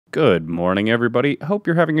Good morning, everybody. Hope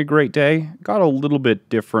you're having a great day. Got a little bit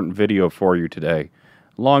different video for you today.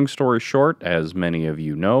 Long story short, as many of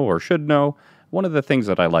you know or should know, one of the things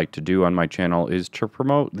that I like to do on my channel is to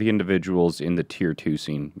promote the individuals in the Tier 2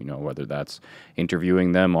 scene, whether that's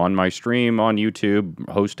interviewing them on my stream, on YouTube,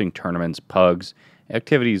 hosting tournaments, pugs,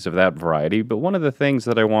 activities of that variety. But one of the things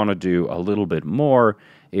that I want to do a little bit more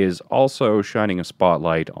is also shining a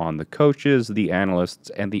spotlight on the coaches, the analysts,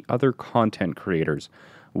 and the other content creators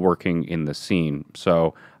working in the scene.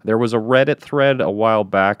 So there was a Reddit thread a while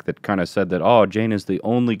back that kind of said that, oh, Jayne is the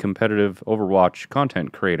only competitive Overwatch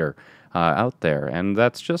content creator out there, and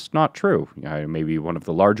that's just not true. Maybe one of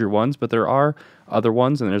the larger ones, but there are other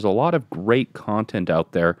ones, and there's a lot of great content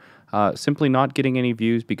out there simply not getting any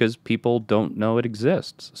views because people don't know it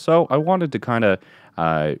exists. So I wanted to kind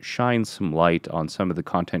of shine some light on some of the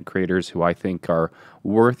content creators who I think are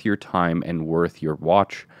worth your time and worth your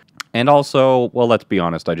watch. And also, well, let's be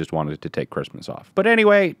honest, I just wanted to take Christmas off. But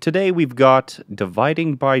anyway, today we've got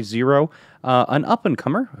Dividing by Zero, an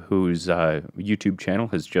up-and-comer whose YouTube channel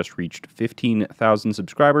has just reached 15,000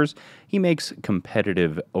 subscribers. He makes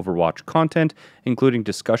competitive Overwatch content, including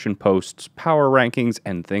discussion posts, power rankings,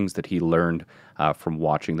 and things that he learned from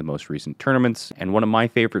watching the most recent tournaments. And one of my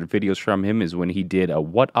favorite videos from him is when he did a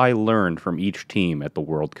What I Learned from Each Team at the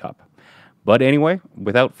World Cup. But anyway,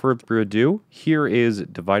 without further ado, here is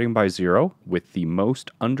Dividing by Zero with the most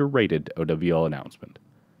underrated OWL announcement.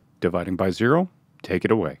 Dividing by Zero, take it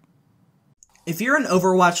away. If you're an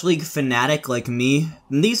Overwatch League fanatic like me,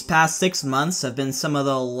 then these past 6 months have been some of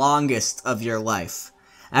the longest of your life.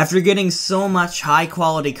 After getting so much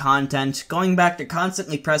high-quality content, going back to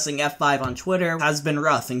constantly pressing F5 on Twitter has been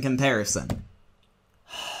rough in comparison.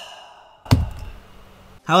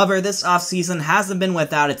 However, this offseason hasn't been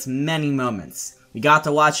without its many moments. We got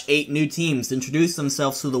to watch 8 new teams introduce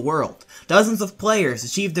themselves to the world. Dozens of players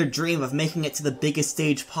achieve their dream of making it to the biggest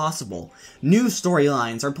stage possible. New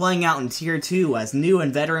storylines are playing out in Tier 2 as new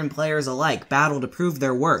and veteran players alike battle to prove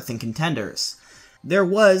their worth in contenders. There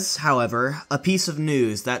was, however, a piece of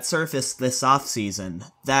news that surfaced this offseason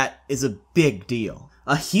that is a big deal.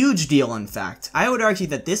 A huge deal, in fact. I would argue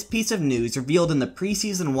that this piece of news revealed in the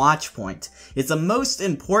preseason watchpoint is the most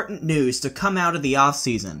important news to come out of the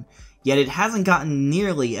offseason, yet it hasn't gotten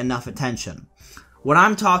nearly enough attention. What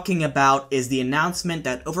I'm talking about is the announcement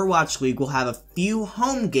that Overwatch League will have a few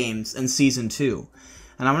home games in Season 2.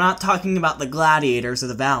 And I'm not talking about the Gladiators or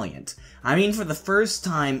the Valiant. I mean, for the first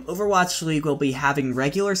time, Overwatch League will be having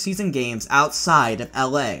regular season games outside of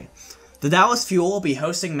LA. The Dallas Fuel will be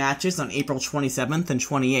hosting matches on April 27th and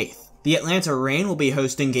 28th. The Atlanta Reign will be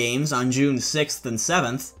hosting games on June 6th and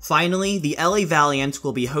 7th. Finally, the LA Valiant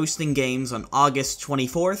will be hosting games on August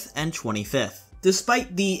 24th and 25th.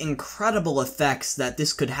 Despite the incredible effects that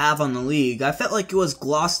this could have on the league, I felt like it was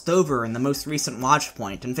glossed over in the most recent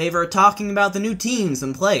watchpoint in favor of talking about the new teams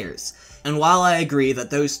and players. And while I agree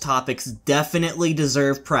that those topics definitely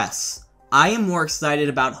deserve press, I am more excited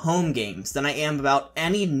about home games than I am about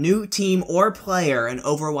any new team or player in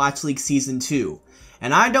Overwatch League Season 2,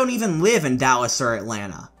 and I don't even live in Dallas or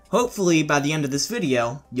Atlanta. Hopefully, by the end of this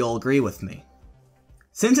video, you'll agree with me.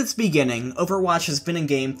 Since its beginning, Overwatch has been a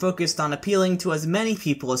game focused on appealing to as many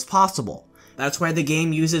people as possible. That's why the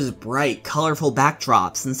game uses bright, colorful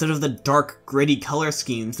backdrops instead of the dark, gritty color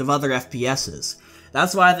schemes of other FPSs.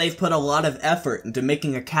 That's why they've put a lot of effort into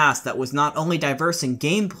making a cast that was not only diverse in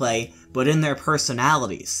gameplay, but in their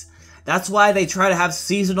personalities. That's why they try to have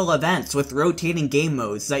seasonal events with rotating game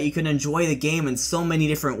modes so that you can enjoy the game in so many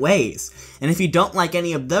different ways. And if you don't like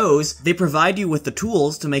any of those, they provide you with the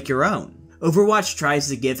tools to make your own. Overwatch tries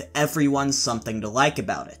to give everyone something to like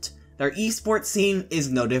about it. Their esports scene is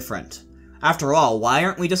no different. After all, why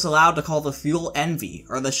aren't we just allowed to call the Fuel Envy,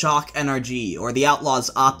 or the Shock NRG, or the Outlaws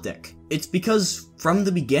Optic? It's because, from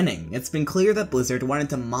the beginning, it's been clear that Blizzard wanted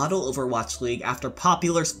to model Overwatch League after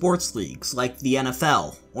popular sports leagues like the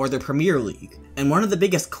NFL or the Premier League. And one of the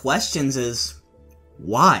biggest questions is,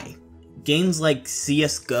 why? Games like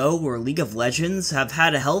CSGO or League of Legends have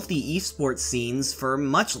had healthy esports scenes for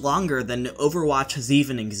much longer than Overwatch has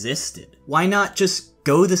even existed. Why not just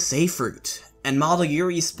go the safe route and model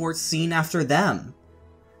your esports scene after them?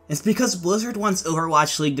 It's because Blizzard wants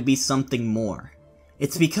Overwatch League to be something more.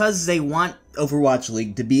 It's because they want Overwatch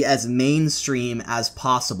League to be as mainstream as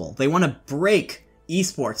possible. They want to break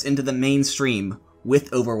esports into the mainstream with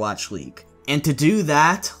Overwatch League. And to do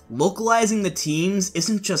that, localizing the teams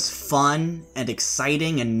isn't just fun and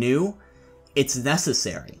exciting and new, it's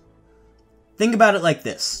necessary. Think about it like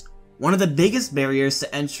this. One of the biggest barriers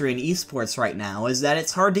to entry in esports right now is that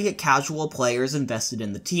it's hard to get casual players invested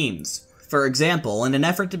in the teams. For example, in an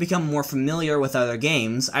effort to become more familiar with other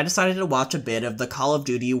games, I decided to watch a bit of the Call of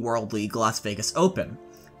Duty World League Las Vegas Open.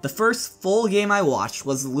 The first full game I watched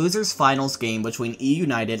was the losers finals game between E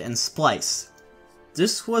United and Splice.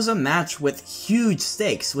 This was a match with huge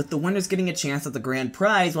stakes, with the winners getting a chance at the grand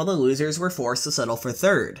prize while the losers were forced to settle for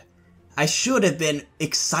third. I should have been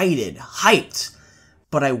excited, hyped,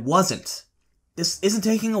 but I wasn't. This isn't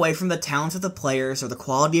taking away from the talent of the players or the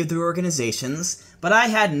quality of their organizations, but I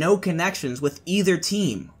had no connections with either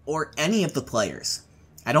team or any of the players.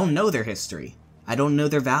 I don't know their history. I don't know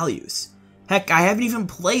their values. Heck, I haven't even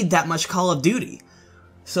played that much Call of Duty.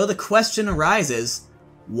 So the question arises,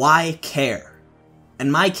 why care? In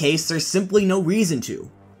my case, there's simply no reason to.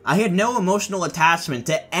 I had no emotional attachment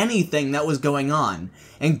to anything that was going on,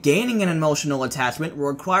 and gaining an emotional attachment will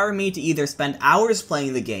require me to either spend hours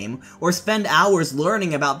playing the game or spend hours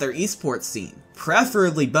learning about their esports scene,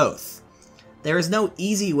 preferably both. There is no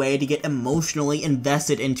easy way to get emotionally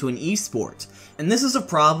invested into an esport, and this is a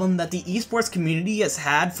problem that the esports community has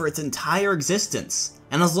had for its entire existence,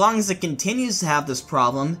 and as long as it continues to have this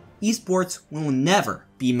problem, esports will never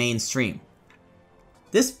be mainstream.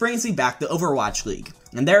 This brings me back to Overwatch League,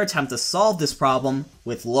 and their attempt to solve this problem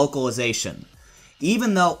with localization.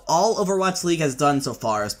 Even though all Overwatch League has done so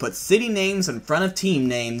far is put city names in front of team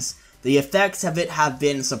names, the effects of it have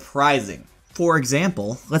been surprising. For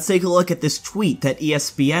example, let's take a look at this tweet that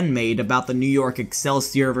ESPN made about the New York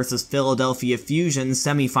Excelsior vs Philadelphia Fusion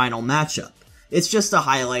semifinal matchup. It's just a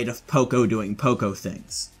highlight of Poco doing Poco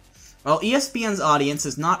things. While ESPN's audience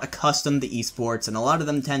is not accustomed to esports and a lot of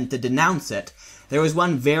them tend to denounce it, there was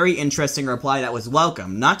one very interesting reply that was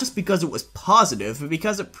welcome, not just because it was positive, but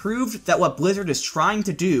because it proved that what Blizzard is trying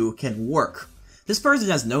to do can work. This person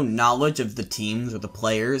has no knowledge of the teams, or the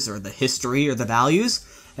players, or the history, or the values.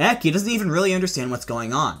 Heck, he doesn't even really understand what's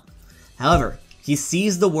going on. However, he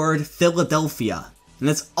sees the word Philadelphia, and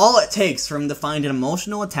that's all it takes for him to find an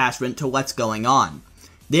emotional attachment to what's going on.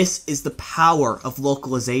 This is the power of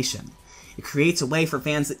localization. It creates a way for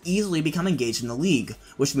fans to easily become engaged in the league,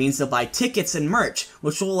 which means they'll buy tickets and merch,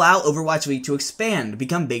 which will allow Overwatch League to expand,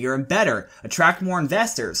 become bigger and better, attract more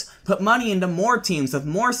investors, put money into more teams with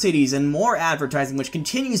more cities and more advertising, which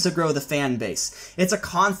continues to grow the fan base. It's a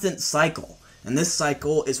constant cycle, and this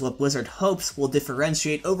cycle is what Blizzard hopes will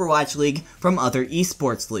differentiate Overwatch League from other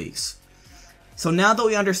esports leagues. So now that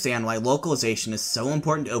we understand why localization is so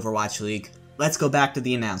important to Overwatch League, let's go back to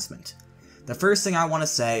the announcement. The first thing I want to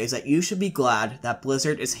say is that you should be glad that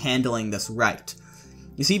Blizzard is handling this right.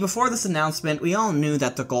 You see, before this announcement, we all knew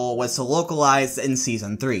that the goal was to localize in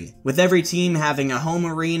Season 3, with every team having a home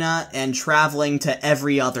arena and traveling to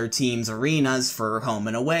every other team's arenas for home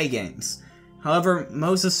and away games. However,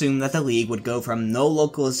 most assumed that the league would go from no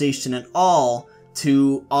localization at all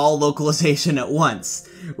to all localization at once,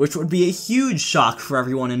 which would be a huge shock for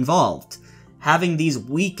everyone involved. Having these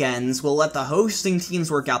weekends will let the hosting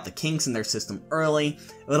teams work out the kinks in their system early,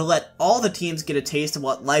 it'll let all the teams get a taste of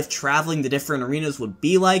what life traveling to different arenas would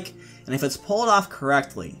be like, and if it's pulled off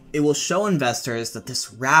correctly, it will show investors that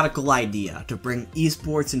this radical idea to bring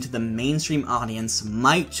esports into the mainstream audience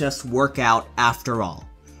might just work out after all.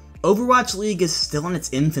 Overwatch League is still in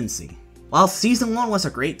its infancy. While Season 1 was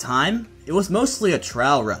a great time, it was mostly a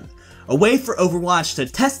trial run, a way for Overwatch to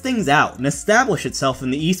test things out and establish itself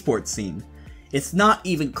in the esports scene. It's not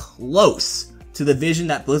even close to the vision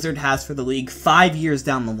that Blizzard has for the league 5 years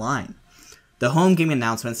down the line. The home game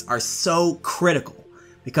announcements are so critical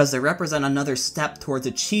because they represent another step towards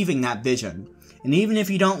achieving that vision. And even if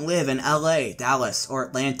you don't live in LA, Dallas, or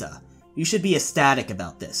Atlanta, you should be ecstatic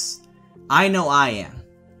about this. I know I am.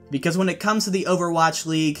 Because when it comes to the Overwatch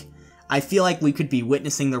League, I feel like we could be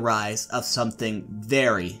witnessing the rise of something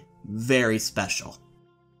very, very special.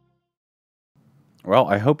 Well,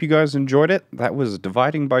 I hope you guys enjoyed it. That was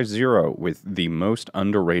Dividing by Zero with the most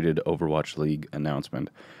underrated Overwatch League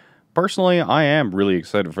announcement. Personally, I am really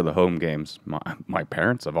excited for the home games. My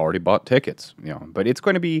parents have already bought tickets, but it's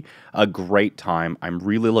going to be a great time. I'm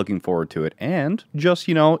really looking forward to it. And just,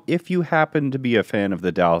 if you happen to be a fan of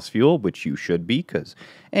the Dallas Fuel, which you should be, because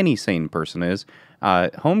any sane person is,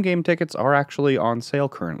 home game tickets are actually on sale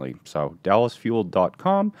currently. So,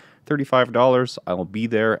 dallasfuel.com. $35. I'll be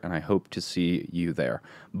there, and I hope to see you there.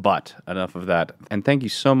 But enough of that. And thank you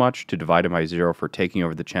so much to Divided by Zero for taking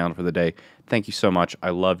over the channel for the day. Thank you so much.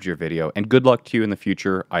 I loved your video, and good luck to you in the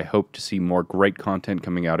future. I hope to see more great content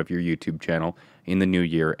coming out of your YouTube channel in the new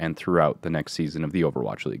year and throughout the next season of the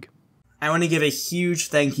Overwatch League. I want to give a huge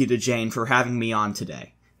thank you to Jayne for having me on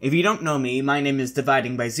today. If you don't know me, my name is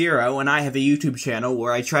Dividing by Zero, and I have a YouTube channel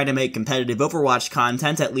where I try to make competitive Overwatch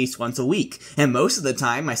content at least once a week, and most of the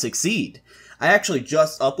time I succeed. I actually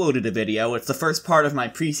just uploaded a video. It's the first part of my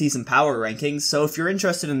preseason power rankings, so if you're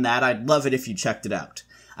interested in that, I'd love it if you checked it out.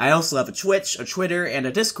 I also have a Twitch, a Twitter, and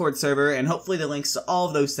a Discord server, and hopefully the links to all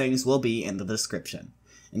of those things will be in the description.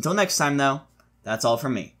 Until next time, though, that's all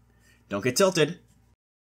from me. Don't get tilted.